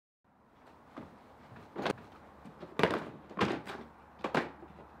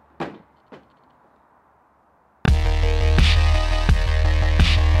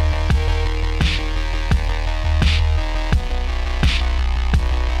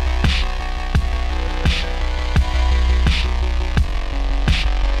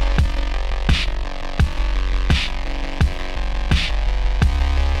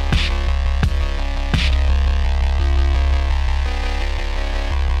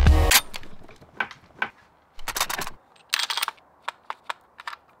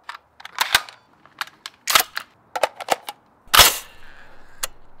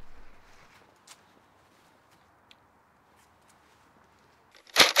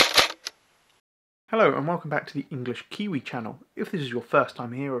Hello and welcome back to the English Kiwi channel. If this is your first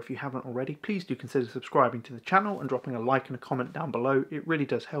time here or if you haven't already, please do consider subscribing to the channel and dropping a like and a comment down below. It really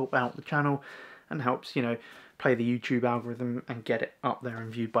does help out the channel and helps, play the YouTube algorithm and get it up there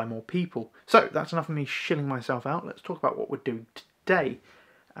and viewed by more people. So that's enough of me shilling myself out. Let's talk about what we're doing today.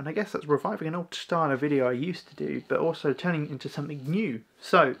 And I guess that's reviving an old style of video I used to do, but also turning it into something new.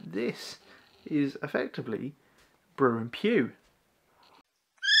 So this is effectively Brew and Pew.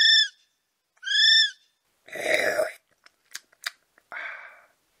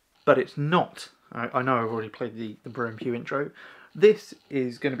 But it's not. I know I've already played the Brew and Pew intro. This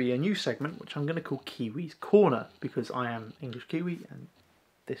is going to be a new segment which I'm going to call Kiwi's Corner, because I am English Kiwi and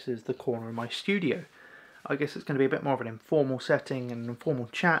this is the corner of my studio. I guess it's going to be a bit more of an informal setting and an informal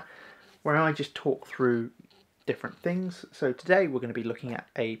chat where I just talk through different things. So today we're going to be looking at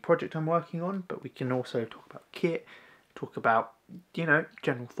a project I'm working on, but we can also talk about kit, talk about, general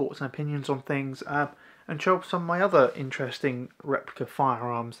thoughts and opinions on things, and show some of my other interesting replica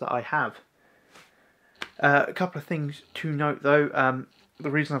firearms that I have. A couple of things to note though. The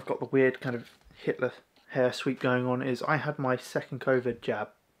reason I've got the weird kind of Hitler hair sweep going on is I had my second COVID jab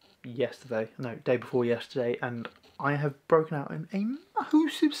day before yesterday, and I have broken out in a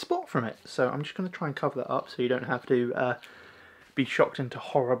massive spot from it. So I'm just going to try and cover that up so you don't have to be shocked into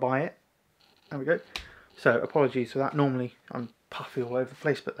horror by it. There we go. So apologies for that. Normally I'm puffy all over the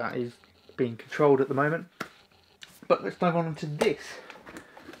place, but that is being controlled at the moment. But let's dive on into this.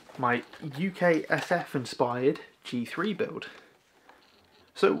 My UKSF inspired G3 build.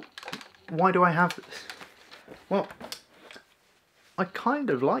 So why do I have this? Well, I kind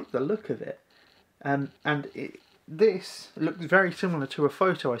of like the look of it. This looks very similar to a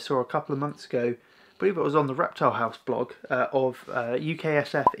photo I saw a couple of months ago. I believe it was on the Reptile House blog of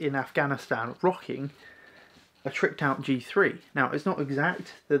UKSF in Afghanistan rocking a tricked out G3. Now it's not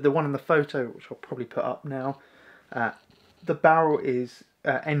exact. The one in the photo, which I'll probably put up now, the barrel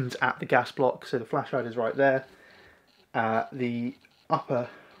ends at the gas block, so the flash hider is right there. The upper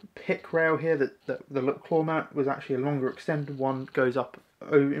pick rail here, the little claw mount, was actually a longer extended one, goes up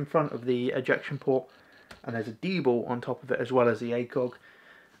in front of the ejection port, and there's a D-ball on top of it as well as the ACOG.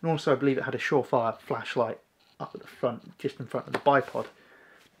 And also I believe it had a Surefire flashlight up at the front, just in front of the bipod.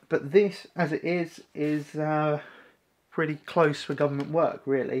 But this, as it is pretty close for government work,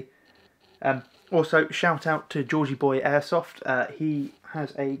 really. Also, shout out to Georgie Boy Airsoft. He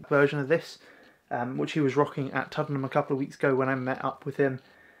has a version of this, which he was rocking at Tuddenham a couple of weeks ago when I met up with him.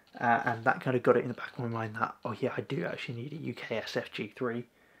 And that kind of got it in the back of my mind that, oh yeah, I do actually need a UKSF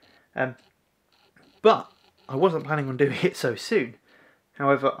G3. But I wasn't planning on doing it so soon.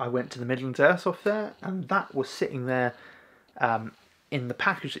 However, I went to the Midlands Airsoft Fair, and that was sitting there in the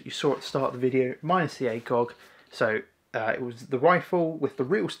package that you saw at the start of the video, minus the ACOG. So it was the rifle with the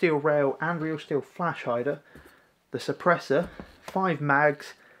real steel rail and real steel flash hider, the suppressor, 5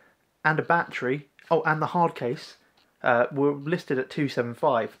 mags, and a battery. Oh, and the hard case were listed at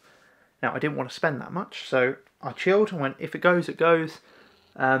 $275. Now I didn't want to spend that much, so I chilled and went, if it goes, it goes.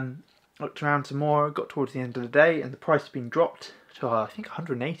 Looked around some more, got towards the end of the day, and the price had been dropped to I think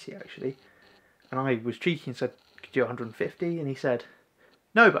 180 actually. And I was cheeky and said, could you do 150? And he said,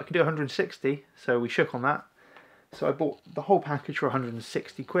 no, but I can do 160. So we shook on that. So I bought the whole package for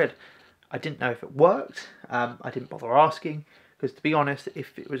 160 quid. I didn't know if it worked. I didn't bother asking, because to be honest,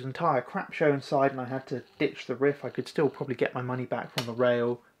 if it was an entire crap show inside and I had to ditch the riff, I could still probably get my money back from the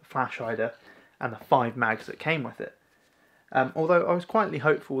rail, the flash hider, and the 5 mags that came with it. Although I was quietly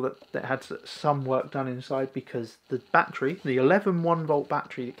hopeful that it had some work done inside, because the battery, the 11 1-volt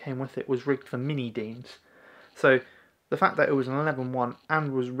battery that came with it, was rigged for mini Deans. So the fact that it was an 11.1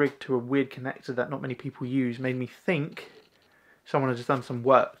 and was rigged to a weird connector that not many people use made me think someone had just done some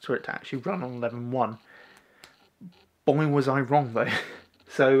work for it to actually run on 11.1. Boy, was I wrong though.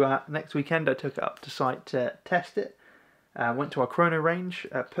 So next weekend I took it up to site to test it. Went to our chrono range,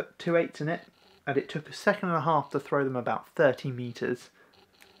 put 2 8s in it, and it took a second and a half to throw them about 30 metres.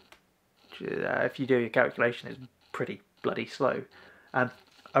 Which, if you do your calculation, is pretty bloody slow.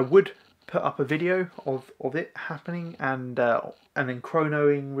 I would put up a video of it happening and then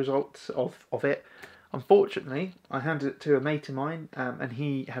chronoing results of it. Unfortunately, I handed it to a mate of mine, and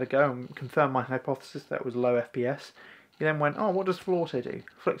he had a go and confirmed my hypothesis that it was low FPS. He then went, oh, what does full auto do?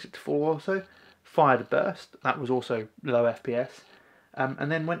 Flicks it to full auto, fired a burst, that was also low FPS, and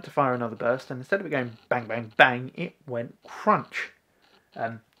then went to fire another burst, and instead of it going bang, bang, bang, it went crunch.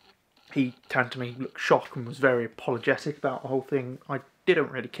 He turned to me, looked shocked, and was very apologetic about the whole thing. I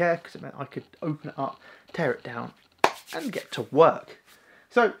didn't really care, because it meant I could open it up, tear it down, and get to work.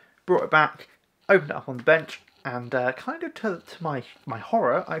 So, brought it back, opened it up on the bench, and kind of to my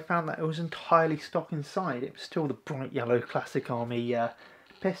horror, I found that it was entirely stock inside. It was still the bright yellow Classic Army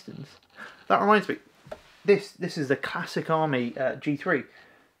pistons. That reminds me, this is the Classic Army G3.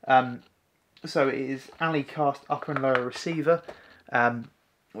 So it is alley cast upper and lower receiver,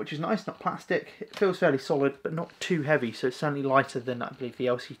 which is nice, not plastic. It feels fairly solid, but not too heavy, so it's certainly lighter than, I believe, the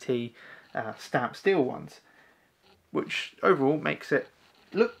LCT stamped steel ones, which overall makes it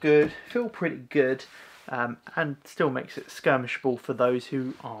look good, feel pretty good, and still makes it skirmishable for those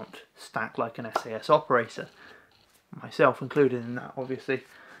who aren't stacked like an SAS operator. Myself included in that, obviously.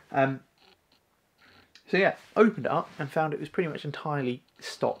 So yeah, opened it up and found it was pretty much entirely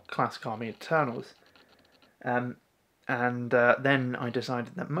stock Classic Army internals. And then I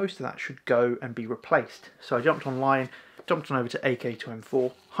decided that most of that should go and be replaced. So I jumped online, jumped on over to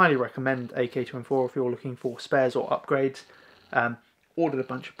AK2M4. Highly recommend AK2M4 if you're looking for spares or upgrades. Ordered a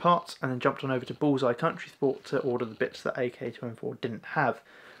bunch of parts and then jumped on over to Bullseye Country Sport to order the bits that AK2M4 didn't have.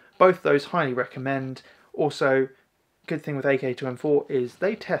 Both those highly recommend. Also, good thing with AK2M4 is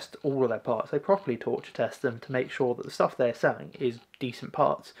they test all of their parts. They properly torture test them to make sure that the stuff they're selling is decent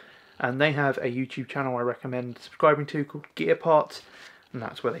parts. And they have a YouTube channel I recommend subscribing to called Gear Parts, and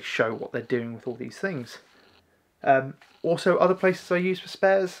that's where they show what they're doing with all these things. Also, other places I use for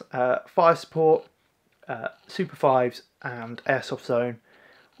spares, Fire Support, Super 5s and Airsoft Zone.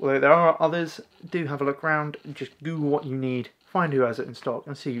 Although there are others, do have a look around and just Google what you need, find who has it in stock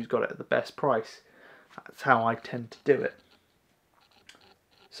and see who's got it at the best price. That's how I tend to do it.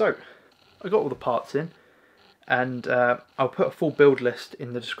 So, I got all the parts in, and I'll put a full build list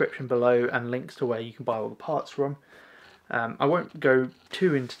in the description below and links to where you can buy all the parts from. I won't go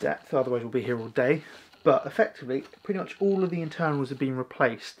too into depth, otherwise we'll be here all day, but effectively pretty much all of the internals have been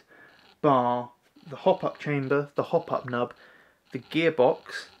replaced, bar the hop-up chamber, the hop-up nub, the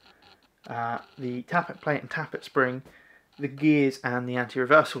gearbox, the tappet plate and tappet spring, the gears and the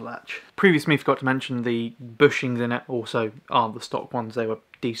anti-reversal latch. Previously, forgot to mention the bushings in it also are the stock ones. They were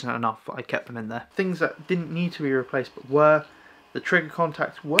decent enough, I kept them in there. Things that didn't need to be replaced but were, the trigger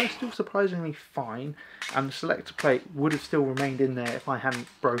contacts were still surprisingly fine, and the selector plate would have still remained in there if I hadn't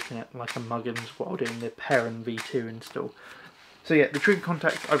broken it like a muggins while doing the Perrin V2 install. So yeah, the trigger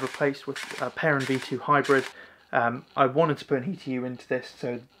contacts I've replaced with a Perrin V2 hybrid. I wanted to put an ETU into this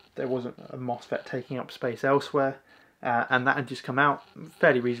so there wasn't a MOSFET taking up space elsewhere. And that had just come out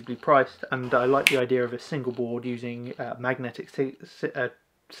fairly reasonably priced, and I like the idea of a single board using a magnetic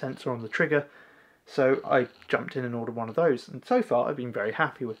sensor on the trigger, so I jumped in and ordered one of those, and so far I've been very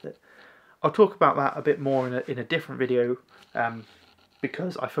happy with it. I'll talk about that a bit more in a different video,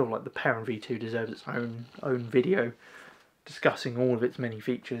 because I feel like the Perrin V2 deserves its own video discussing all of its many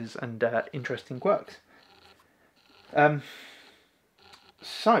features and interesting quirks.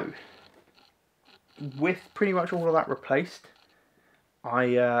 So, with pretty much all of that replaced,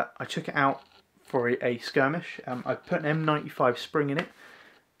 I took it out for a skirmish. I put an M95 spring in it,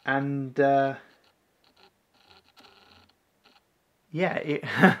 and yeah,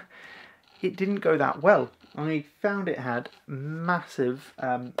 it didn't go that well. I found it had massive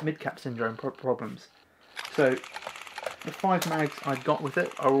mid-cap syndrome problems. So the 5 mags I got with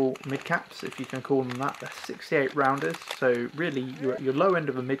it are all mid-caps, if you can call them that. They're 68 rounders, so really you're at your low end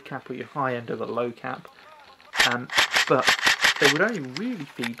of a mid-cap or your high end of a low cap. But they would only really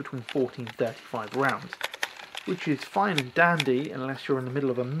feed between 40 and 35 rounds, which is fine and dandy unless you're in the middle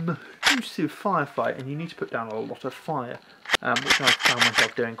of a massive firefight and you need to put down a lot of fire, which I found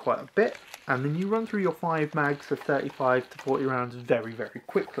myself doing quite a bit. And then you run through your 5 mags of 35 to 40 rounds very, very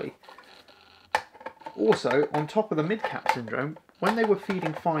quickly. Also, on top of the mid-cap syndrome, when they were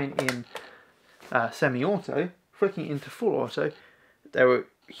feeding fine in semi-auto, flicking into full auto, there were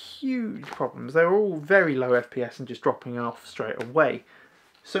huge problems. They were all very low FPS and just dropping off straight away.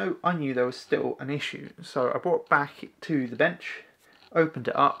 So I knew there was still an issue. So I brought it back to the bench, opened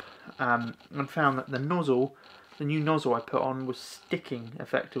it up, and found that the nozzle, the new nozzle I put on, was sticking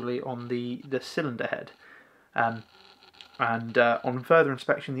effectively on the cylinder head. And on further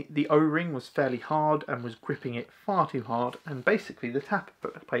inspection, the O-ring was fairly hard and was gripping it far too hard, and basically the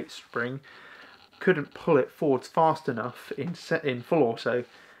tappet plate spring couldn't pull it forwards fast enough in full auto,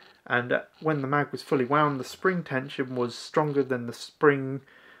 and when the mag was fully wound, the spring tension was stronger than the spring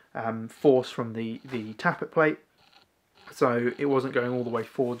force from the tappet plate, so it wasn't going all the way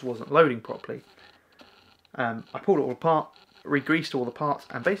forwards, wasn't loading properly. I pulled it all apart, re-greased all the parts,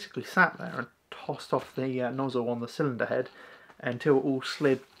 and basically sat there and tossed off the nozzle on the cylinder head until it all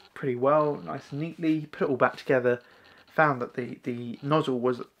slid pretty well, nice and neatly. Put it all back together, found that the nozzle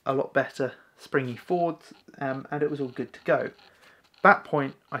was a lot better, springy forwards, and it was all good to go. At that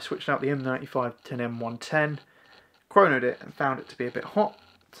point I switched out the M95 to an M110, chronoed it and found it to be a bit hot,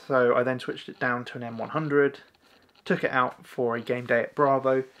 so I then switched it down to an M100, took it out for a game day at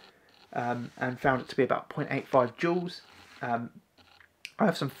Bravo, and found it to be about 0.85 joules. I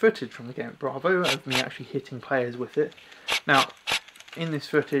have some footage from the game at Bravo of me actually hitting players with it. Now, in this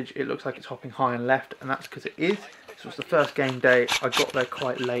footage, it looks like it's hopping high and left, and that's because it is. This was the first game day. I got there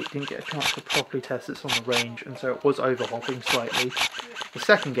quite late, didn't get a chance to properly test this on the range, and so it was over hopping slightly. The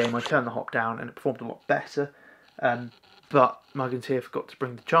second game, I turned the hop down, and it performed a lot better. But Muggins here forgot to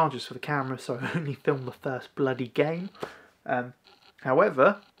bring the chargers for the camera, so I only filmed the first bloody game.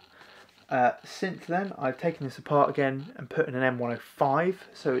 However, since then, I've taken this apart again and put in an M105,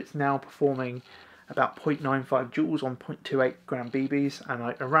 so it's now performing about 0.95 joules on 0.28 gram BBs, and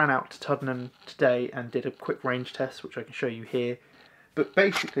I ran out to Tuddenham today and did a quick range test, which I can show you here. But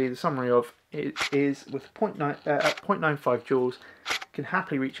basically, the summary of it is with 0.95 joules, you can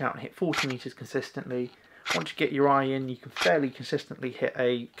happily reach out and hit 40 metres consistently. Once you get your eye in, you can fairly consistently hit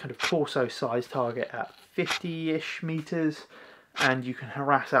a kind of torso size target at 50-ish metres, and you can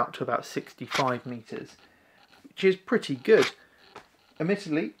harass out to about 65 metres, which is pretty good.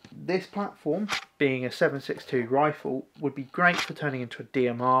 Admittedly, this platform, being a 7.62 rifle, would be great for turning into a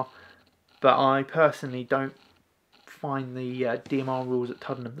DMR, but I personally don't find the DMR rules at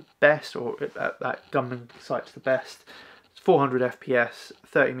Tuddenham the best, or at that gunman site's the best. It's 400 FPS,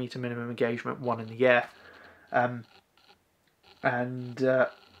 30 metre minimum engagement, 1 in the air.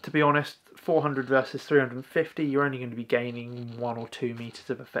 To be honest, 400 versus 350, you're only going to be gaining 1 or 2 metres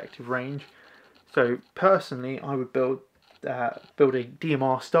of effective range. So personally, I would build a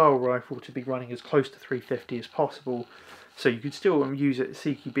DMR style rifle to be running as close to 350 as possible. So you could still use it at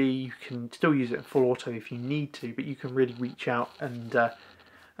CQB, you can still use it in full auto if you need to, but you can really reach out and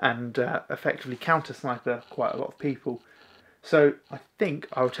effectively counter sniper quite a lot of people. So I think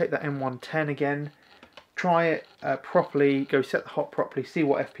I'll take that M110 again, try it properly, go set the hop properly, see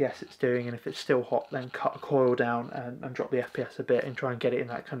what FPS it's doing, and if it's still hot, then cut a coil down and drop the FPS a bit and try and get it in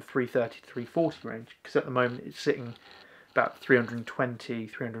that kind of 330 to 340 range, because at the moment it's sitting about 320,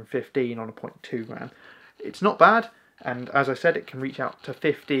 315 on a 0.2 gram. It's not bad, and as I said, it can reach out to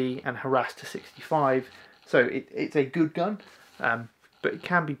 50 and harass to 65, so it's a good gun, but it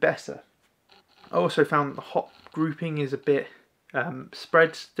can be better. I also found that the hop grouping is a bit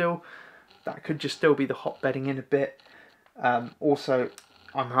spread still. That could just still be the hop bedding in a bit. Also,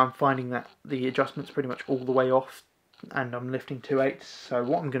 I'm finding that the adjustment's pretty much all the way off, and I'm lifting 2/8. So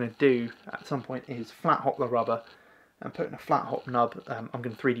what I'm going to do at some point is flat hop the rubber and put in a flat hop nub. I'm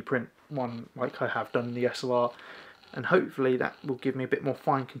going to 3D print one like I have done in the SLR, and hopefully that will give me a bit more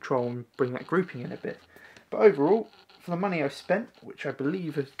fine control and bring that grouping in a bit. But overall, for the money I've spent, which I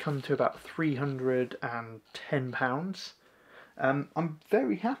believe has come to about £310, I'm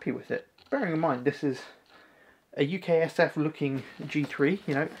very happy with it. Bearing in mind, this is a UKSF looking G3,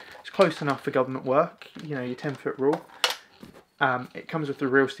 you know, it's close enough for government work, you know, your 10-foot rule. It comes with the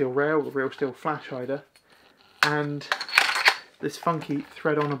real steel rail, the real steel flash hider, and this funky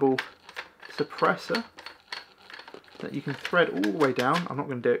thread-onable suppressor that you can thread all the way down. I'm not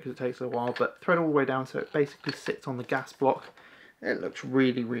going to do it because it takes a while, but thread all the way down so it basically sits on the gas block. It looks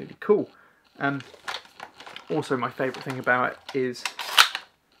really, really cool. Also, my favourite thing about it is,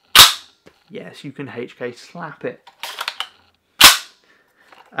 yes, you can HK slap it.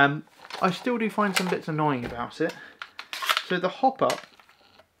 I still do find some bits annoying about it. So the hop up,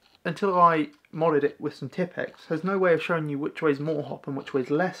 until I modded it with some Tipex, has no way of showing you which way is more hop and which way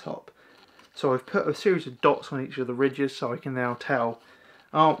is less hop. So I've put a series of dots on each of the ridges so I can now tell,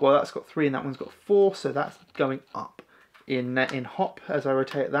 oh, well, that's got 3 and that one's got 4, so that's going up in hop as I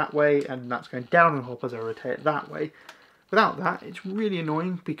rotate it that way, and that's going down in hop as I rotate it that way. Without that, it's really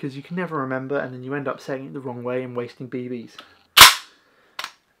annoying because you can never remember, and then you end up saying it the wrong way and wasting BBs.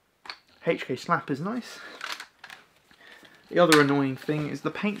 HK slap is nice. The other annoying thing is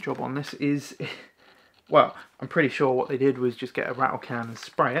the paint job on this is, well, I'm pretty sure what they did was just get a rattle can and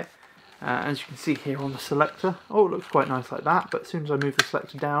spray it. As you can see here on the selector, oh, it looks quite nice like that, but as soon as I move the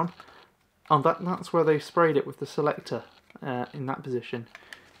selector down, oh, that's where they sprayed it with the selector in that position.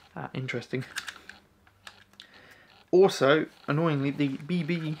 Interesting. Also, annoyingly, the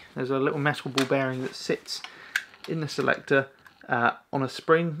BB, there's a little metal ball bearing that sits in the selector on a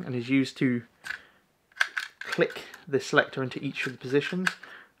spring and is used to click the selector into each of the positions.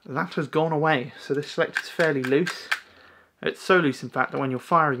 That has gone away, so this selector is fairly loose. It's so loose, in fact, that when you're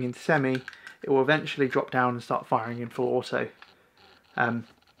firing in semi, it will eventually drop down and start firing in full auto.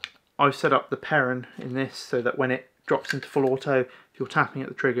 I've set up the Perrin in this so that when it drops into full auto, if you're tapping at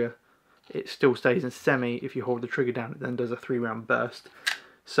the trigger, it still stays in semi. If you hold the trigger down, it then does a 3-round burst.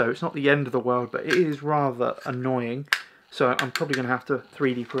 so it's not the end of the world, but it is rather annoying. So I'm probably going to have to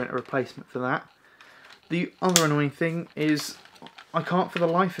 3D print a replacement for that. The other annoying thing is I can't for the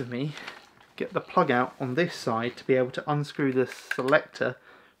life of me get the plug out on this side to be able to unscrew the selector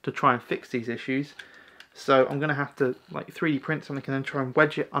to try and fix these issues. So I'm going to have to like 3D print something and then try and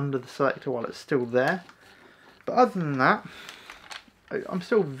wedge it under the selector while it's still there. But other than that, I'm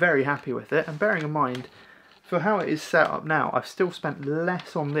still very happy with it, and bearing in mind, for how it is set up now, I've still spent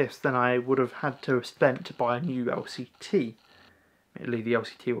less on this than I would have had to have spent to buy a new LCT. Admittedly, the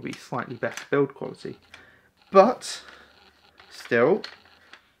LCT will be slightly better build quality, but still,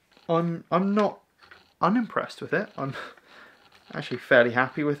 I'm not unimpressed with it. I'm actually fairly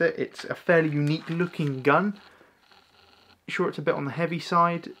happy with it. It's a fairly unique looking gun. Sure, it's a bit on the heavy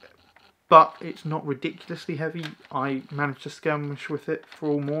side, but it's not ridiculously heavy. I managed to skirmish with it for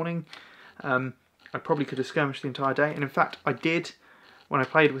all morning. I probably could have skirmished the entire day, and in fact I did. When I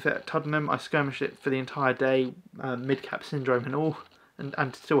played with it at Tuddenham, I skirmished it for the entire day, mid-cap syndrome and all,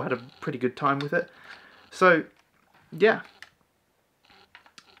 and still had a pretty good time with it. So yeah,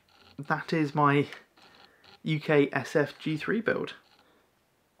 that is my UKSF G3 build.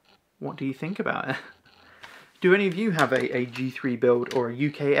 What do you think about it? Do any of you have a G3 build or a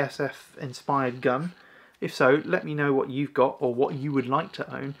UKSF inspired gun? If so, let me know what you've got or what you would like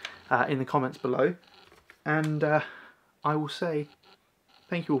to own in the comments below. And I will say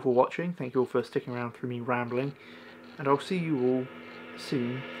thank you all for watching, thank you all for sticking around for me rambling, and I'll see you all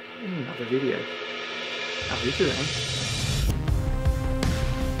soon in another video. Have a good day.